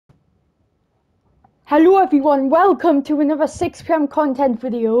Hello everyone, welcome to another 6 PM content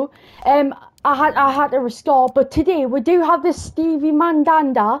video. I had to restart, but today we do have this Stevie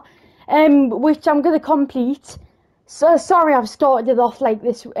Mandanda, which I'm gonna complete. So sorry I've started it off like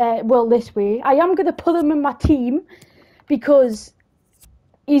this, this way. I am gonna put him in my team because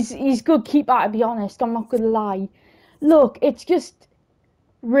he's good keeper, to be honest. I'm not gonna lie. Look, it's just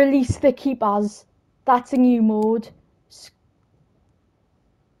release the keepers. That's a new mode.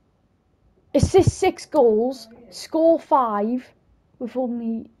 Assist 6 goals, score 5 with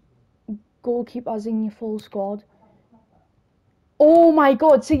only goalkeepers in your full squad. Oh my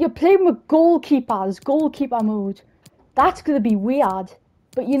god, so you're playing with goalkeepers, goalkeeper mode. That's going to be weird.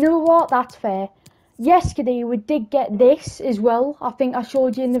 But you know what? That's fair. Yesterday we did get this as well. I think I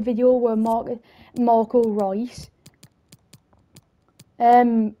showed you in the video where Marco Reus.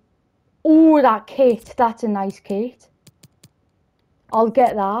 Oh, that kit. That's a nice kit. I'll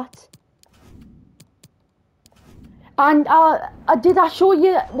get that. And did I show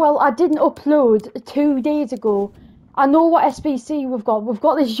you? Well, I didn't upload 2 days ago. I know what SBC we've got. We've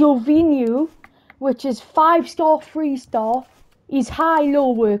got this Jovinu, which is 5-star, 3-star. He's high,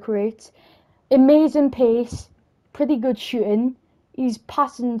 low work rate, amazing pace, pretty good shooting. His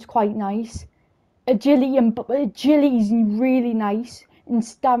passing's quite nice. Agility's really nice, and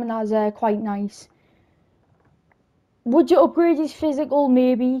stamina's quite nice. Would you upgrade his physical?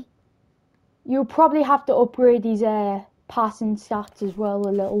 Maybe. You'll probably have to upgrade his passing stats as well a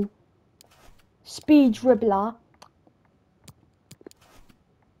little. Speed dribbler.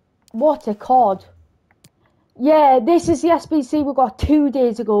 What a card. Yeah, this is the SBC we got 2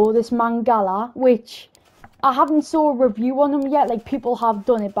 days ago, this Mandanda, which I haven't saw a review on him yet. Like, people have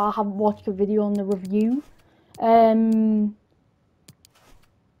done it, but I haven't watched a video on the review.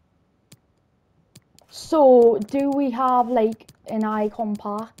 So, do we have, like, an icon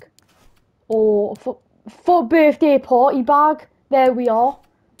pack? Or for birthday party bag? There we are.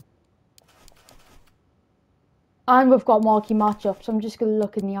 And we've got marquee matchups. I'm just going to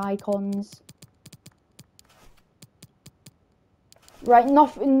look in the icons. Right,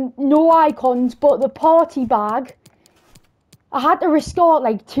 nothing, no icons, but the party bag. I had to restart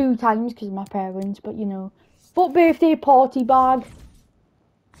like 2 times because of my parents, but you know. FUT birthday party bag.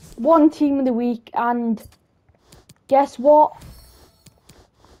 1 team of the week, and guess what?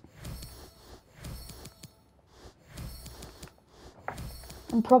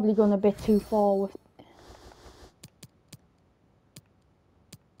 I'm probably going a bit too far with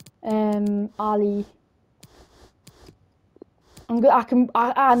Ali.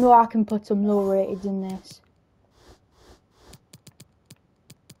 I know I can put some low rated in this.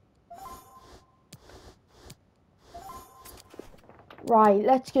 Right,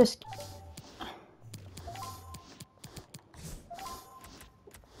 let's just.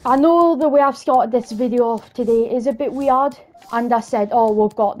 I know the way I've started this video off today is a bit weird, and I said, oh,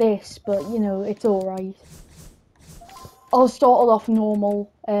 we've got this, but you know, it's alright. I'll start it off normal.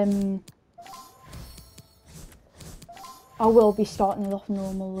 I will be starting it off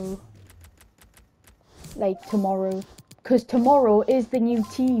normal though. Like tomorrow. Because tomorrow is the new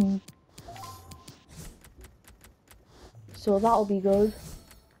team. So that'll be good.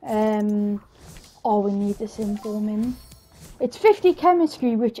 Oh, we need this informing. It's 50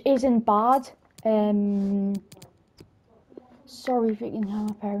 chemistry, which isn't bad. Sorry if you can hear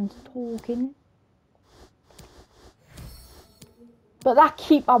my parents talking. But that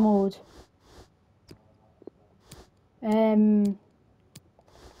keeper mode.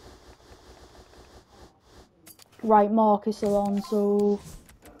 Right, Marcus Alonso.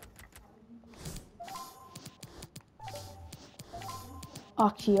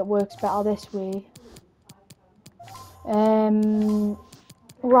 Actually, it works better this way.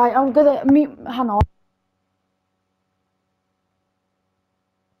 Right, I'm gonna mute. Hang on.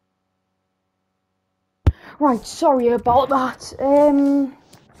 Right, sorry about that.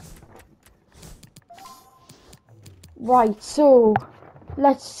 Right, so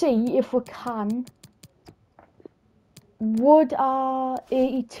let's see if we can. Would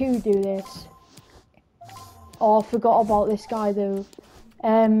 82 do this? Oh, I forgot about this guy though.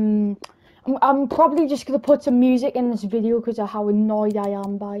 I'm probably just gonna put some music in this video because of how annoyed I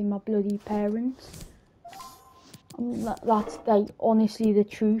am by my bloody parents. That's like honestly the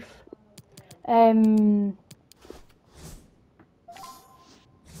truth.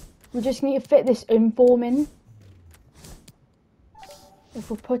 We just need to fit this inform in. If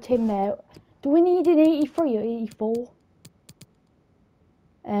we put him there, do we need an 83 or 84?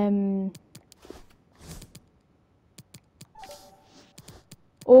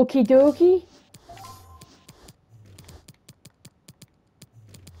 Okie dokie.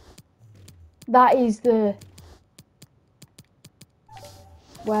 That is the...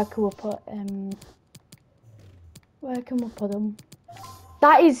 Where can we put where can we put them?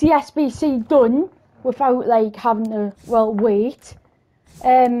 That is the SBC done without like having to wait.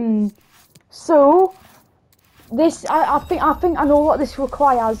 So this I think I know what this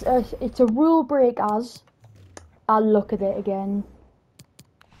requires. It's a rule breakers. I'll look at it again.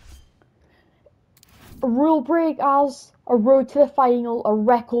 A rule breakers, a road to the final, a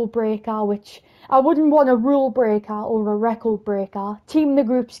record breaker, which I wouldn't want a rule breaker or a record breaker. Team the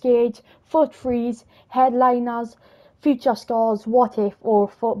group stage, FUT freeze, headliners, future scores, what if, or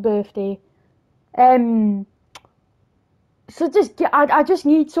FUT birthday. So I just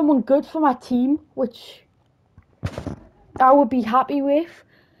need someone good for my team, which I would be happy with.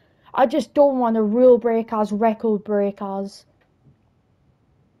 I just don't want a rule breakers, record breakers.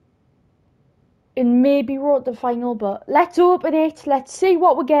 And maybe road to the final, but let's open it. Let's see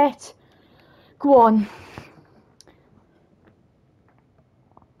what we get. Go on.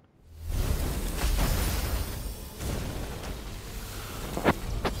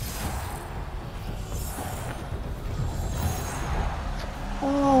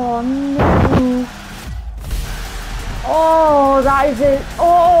 Oh no. Oh, that is it.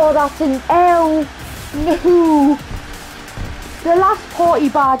 Oh, that's an L. No. The last party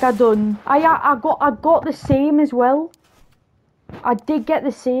bag I done, I got the same as well. I did get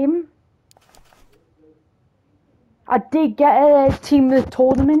the same. I did get a team of the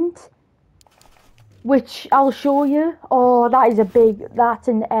tournament, which I'll show you. Oh, that is that's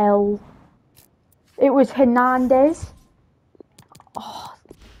an L. It was Hernandez. Oh,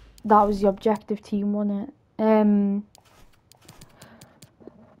 that was the objective team, wasn't it?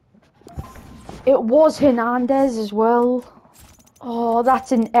 It was Hernandez as well. Oh,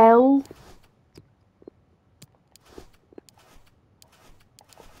 that's an L.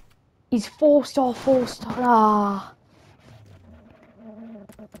 He's 4-star, 4-star. Ah.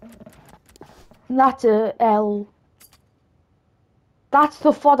 That's a L. That's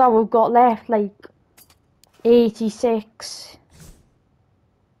the FUT we've got left, like 86.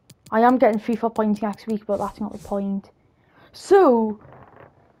 I am getting FIFA points next week, but that's not the point. So,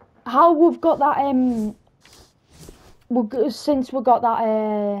 how we've got that, since we got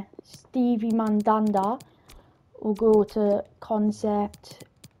that Stevie Mandanda, we'll go to concept,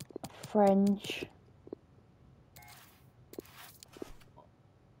 French.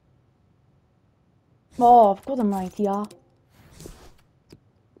 Oh, I've got them right here.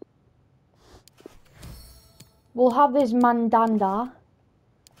 We'll have this Mandanda.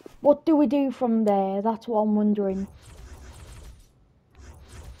 What do we do from there? That's what I'm wondering.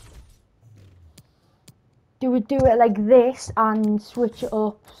 Do we do it like this and switch it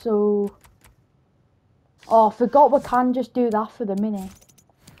up so... Oh, I forgot we can just do that for the minute.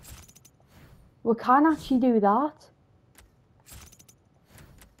 We can actually do that.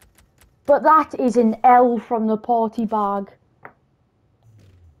 But that is an L from the party bag.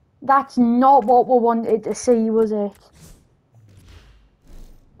 That's not what we wanted to see, was it?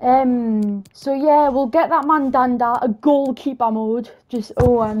 So yeah, we'll get that Mandanda, a goalkeeper mode, just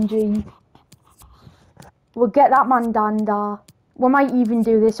OMG. We'll get that Mandanda. We might even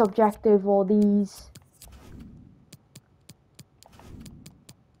do this objective or these.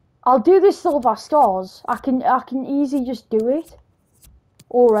 I'll do the silver stars. I can easily just do it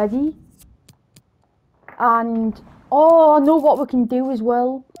already. And oh, I know what we can do as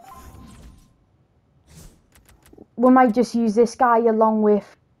well. We might just use this guy along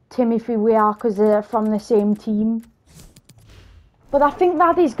with Timothy Weah because they're from the same team. But I think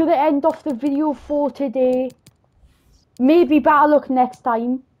that is going to end off the video for today. Maybe better luck next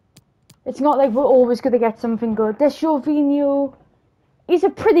time. It's not like we're always going to get something good. This Jorginho, he's a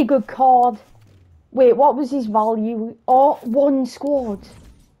pretty good card. Wait, what was his value? Oh, 1 squad.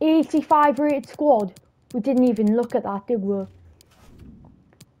 85 rated squad. We didn't even look at that, did we?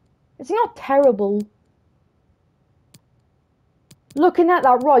 It's not terrible. Looking at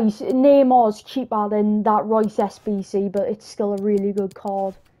that Rice, Neymar's cheaper than that Rice SBC, but it's still a really good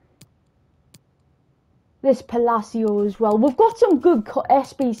card. This Palacio as well. We've got some good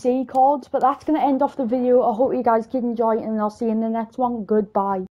SBC cards, but that's going to end off the video. I hope you guys did enjoy it, and I'll see you in the next one. Goodbye.